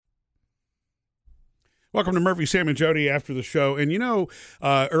Welcome to Murphy, Sam, and Jody after the show. And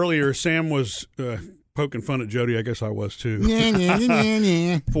earlier Sam was poking fun at Jody. I guess I was too.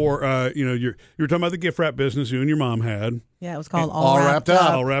 For you were talking about the gift wrap business you and your mom had. Yeah, it was called All Wrapped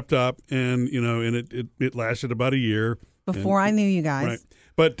Up. All Wrapped Up, and it lasted about a year before I knew you guys. Right.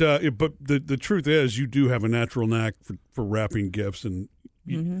 But the truth is, you do have a natural knack for wrapping gifts, and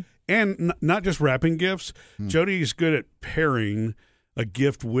not just wrapping gifts. Jody's good at pairing a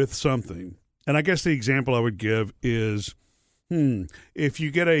gift with something. And I guess the example I would give is, if you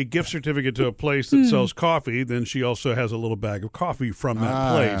get a gift certificate to a place that sells coffee, then she also has a little bag of coffee from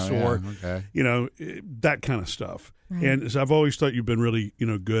that place, that kind of stuff. Right. And so I've always thought you've been really,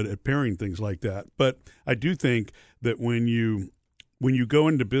 good at pairing things like that. But I do think that when you go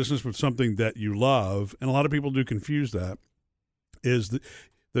into business with something that you love, and a lot of people do confuse that, is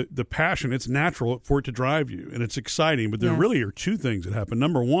the passion. It's natural for it to drive you, and it's exciting. But there really are two things that happen.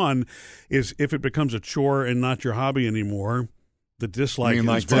 Number one is if it becomes a chore and not your hobby anymore, the dislike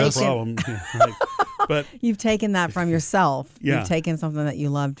is a problem. Right. But you've taken that from yourself. Yeah. You've taken something that you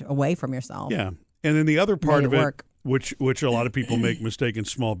loved away from yourself. Yeah. And then the other part of it, which a lot of people make mistake in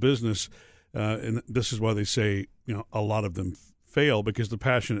small business, and this is why they say, a lot of them fail, because the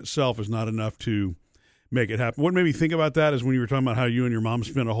passion itself is not enough to make it happen. What made me think about that is when you were talking about how you and your mom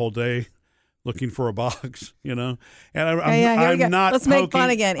spent a whole day looking for a box, And I'm not. Let's make fun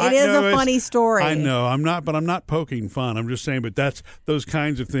again. It is a funny story. I know. I'm not poking fun. I'm just saying. But that's those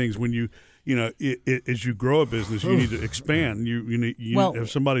kinds of things when you as you grow a business, you need to expand. You have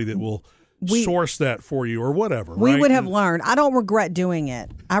somebody that will source that for you or whatever. We would have learned. I don't regret doing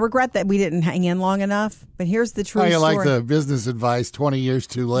it. I regret that we didn't hang in long enough. But here's the true story. Like the business advice 20 years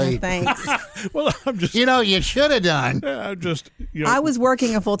too late. Thanks. Well, I'm just. You should have done. I was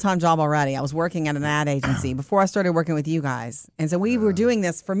working a full-time job already. I was working at an ad agency before I started working with you guys. And so we were doing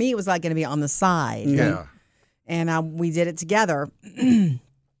this. For me, it was like going to be on the side. Yeah. And we did it together.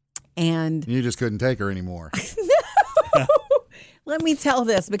 And you just couldn't take her anymore. No. Let me tell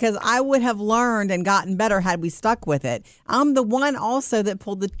this, because I would have learned and gotten better had we stuck with it. I'm the one also that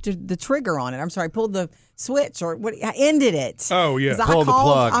pulled the trigger on it. I'm sorry, pulled the switch or what? I ended it. Oh yeah, pulled the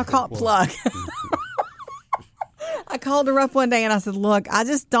plug. I called plug. I called her up one day and I said, "Look, I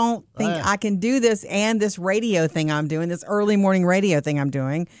just don't think I can do this and this radio thing I'm doing, this early morning radio thing I'm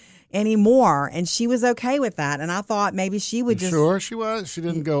doing anymore." And she was okay with that. And I thought maybe she would just. Sure, she was. She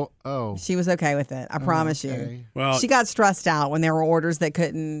didn't go, oh. She was okay with it. I promise you. Well, she got stressed out when there were orders that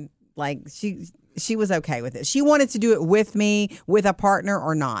couldn't, she was okay with it. She wanted to do it with me, with a partner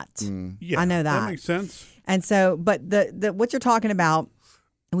or not. Yeah, I know that. That makes sense. And so, but the what you're talking about,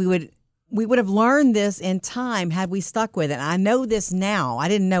 we would have learned this in time had we stuck with it. I know this now. I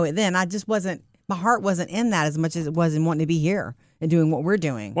didn't know it then. My heart wasn't in that as much as it was in wanting to be here and doing what we're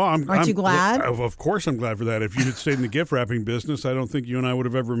doing. Well, aren't you glad? Of course I'm glad for that. If you had stayed in the gift wrapping business, I don't think you and I would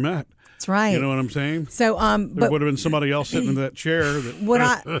have ever met. That's right. You know what I'm saying? So, there would have been somebody else sitting in that chair.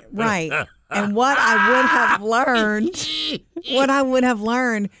 Right. And what I would have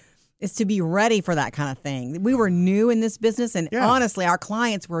learned is to be ready for that kind of thing. We were new in this business, and honestly, our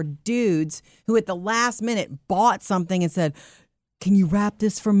clients were dudes who at the last minute bought something and said, "Can you wrap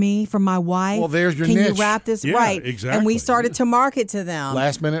this for me, for my wife? Well, there's your niche. niche. Can you wrap this?" Yeah, right. exactly. And we started to market to them.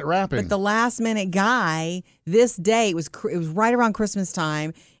 Last minute wrapping. But the last minute guy, this day, it was right around Christmas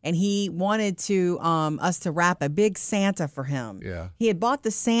time, and he wanted to us to wrap a big Santa for him. Yeah. He had bought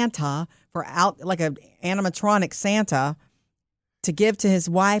the Santa like an animatronic Santa to give to his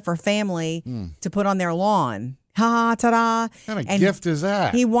wife or family to put on their lawn. Ha, ta-da. What kind of gift is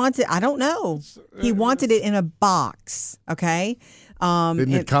that? He wanted, I don't know. He wanted it in a box, okay?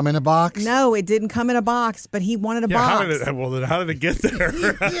 Didn't it come in a box? No, it didn't come in a box, but he wanted a box. How did it get there?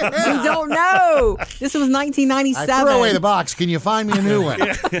 We don't know. This was 1997. I threw away the box. Can you find me a new one?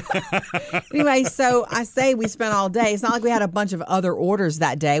 Anyway, so I say we spent all day. It's not like we had a bunch of other orders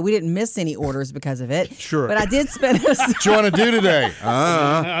that day. We didn't miss any orders because of it. Sure. But I did spend What you want to do today?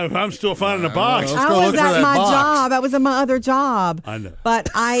 I'm still finding a box. I was at my job. I was at my other job. I know. But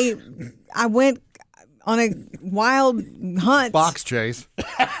I went on a wild hunt. Box chase.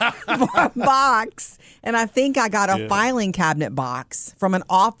 For a box. And I think I got a filing cabinet box from an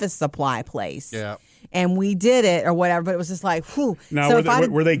office supply place. Yeah. And we did it or whatever, but it was just like, whew. Now, So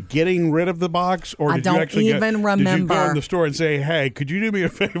were they getting rid of the box? Or did I you don't actually even remember. Did you go in the store and say, "Hey, could you do me a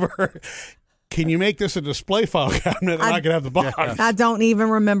favor? Can you make this a display file cabinet and I can have the box?" I don't even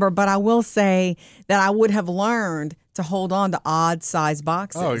remember, but I will say that I would have learned to hold on to odd size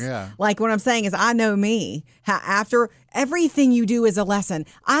boxes. Oh, yeah. Like what I'm saying is I know me. After everything you do is a lesson.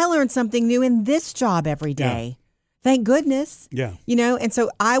 I learned something new in this job every day. Thank goodness. Yeah. And so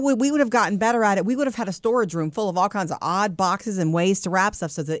we would have gotten better at it. We would have had a storage room full of all kinds of odd boxes and ways to wrap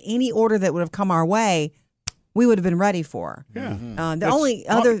stuff so that any order that would have come our way, we would have been ready for. Yeah.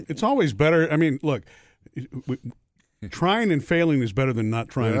 It's always better. I mean, look, trying and failing is better than not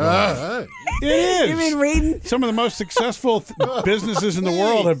trying at all. It is. You mean reading? Some of the most successful businesses in the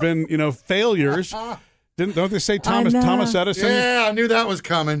world have been, failures. Don't they say Thomas Edison? Yeah, I knew that was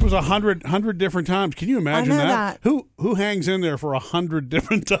coming. It was 100 different times. Can you imagine that? Who hangs in there for 100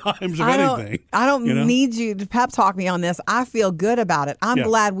 different times of anything? I don't need you to pep talk me on this. I feel good about it. I'm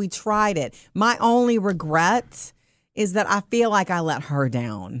glad we tried it. My only regret is that I feel like I let her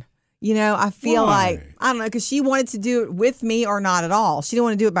down. I feel like, I don't know, because she wanted to do it with me or not at all. She didn't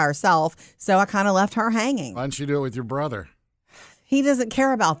want to do it by herself, so I kind of left her hanging. Why didn't you do it with your brother? He doesn't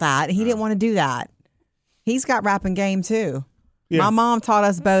care about that. He didn't want to do that. He's got wrapping game, too. Yeah. My mom taught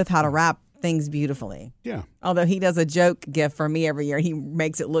us both how to wrap things beautifully. Yeah. Although he does a joke gift for me every year. He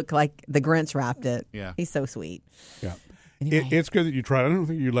makes it look like the Grinch wrapped it. Yeah. He's so sweet. Yeah. Anyway. It's good that you tried. I don't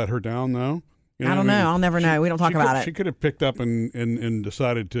think you let her down, though. I don't know. I'll never know. We don't talk about it. She could have picked up and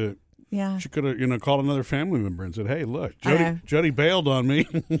decided to. Yeah. She could have, called another family member and said, "Hey, look, Jody bailed on me.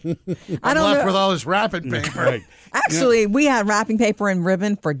 I'm left with all this wrapping paper." Right. Actually, we had wrapping paper and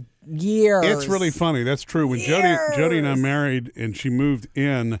ribbon for years. It's really funny. That's true. When Jody and I married and she moved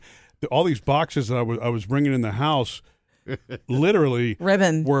in, all these boxes that I was bringing in the house, literally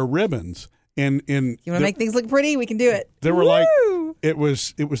were ribbons. And you want to make things look pretty? We can do it. There were it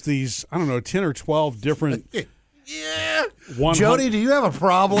was these 10 or 12 different. Yeah. Jody, do you have a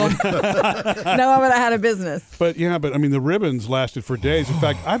problem? No, I would have had a business. But I mean, the ribbons lasted for days. In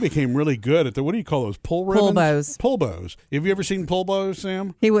fact, I became really good at what do you call those? Pull ribbons? Pull bows. Pull bows. Have you ever seen pull bows,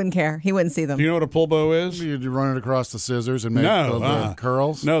 Sam? He wouldn't care. He wouldn't see them. Do you know what a pull bow is? You run it across the scissors and make the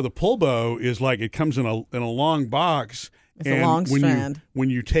curls? No, the pull bow is it comes in a long box. It's a long strand. When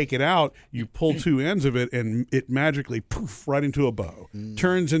you take it out, you pull two ends of it, and it magically poof right into a bow.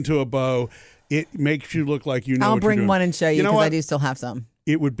 Turns into a bow. It makes you look like you know. I'll what you're bring doing. one and show you because I do still have some.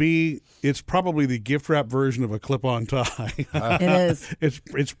 It's probably the gift wrap version of a clip-on tie. It is. It's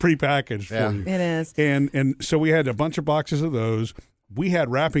prepackaged for you. It is. And so we had a bunch of boxes of those. We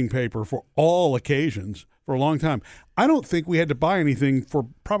had wrapping paper for all occasions for a long time. I don't think we had to buy anything for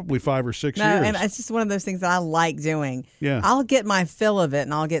probably 5 or 6 years. And it's just one of those things that I like doing. Yeah. I'll get my fill of it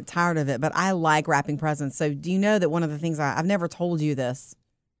and I'll get tired of it, but I like wrapping presents. So do you know that one of the things I've never told you this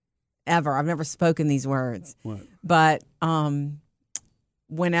ever. I've never spoken these words. What? But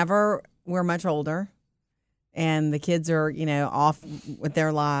whenever we're much older and the kids are, off with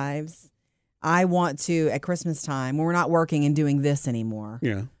their lives, I want to, at Christmas time, when we're not working and doing this anymore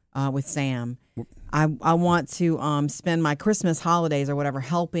with Sam, I want to spend my Christmas holidays or whatever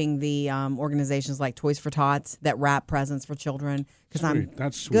helping the organizations like Toys for Tots that wrap presents for children because I'm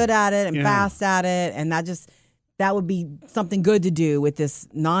good at it and fast at it. And that would be something good to do with this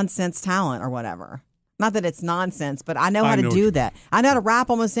nonsense talent or whatever. Not that it's nonsense, but I know how to do that. I know how to wrap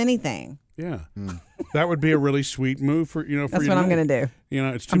almost anything. Yeah. That would be a really sweet move for That's what I'm going to do.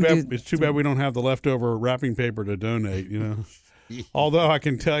 It's too bad we don't have the leftover wrapping paper to donate, Although I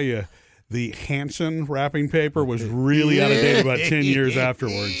can tell you the Hanson wrapping paper was really out of date about 10 years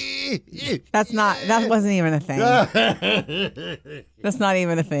afterwards. That wasn't even a thing. That's not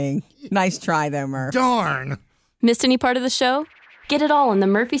even a thing. Nice try though, Murph. Darn. Missed any part of the show? Get it all on the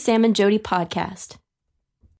Murphy, Sam, and Jody podcast.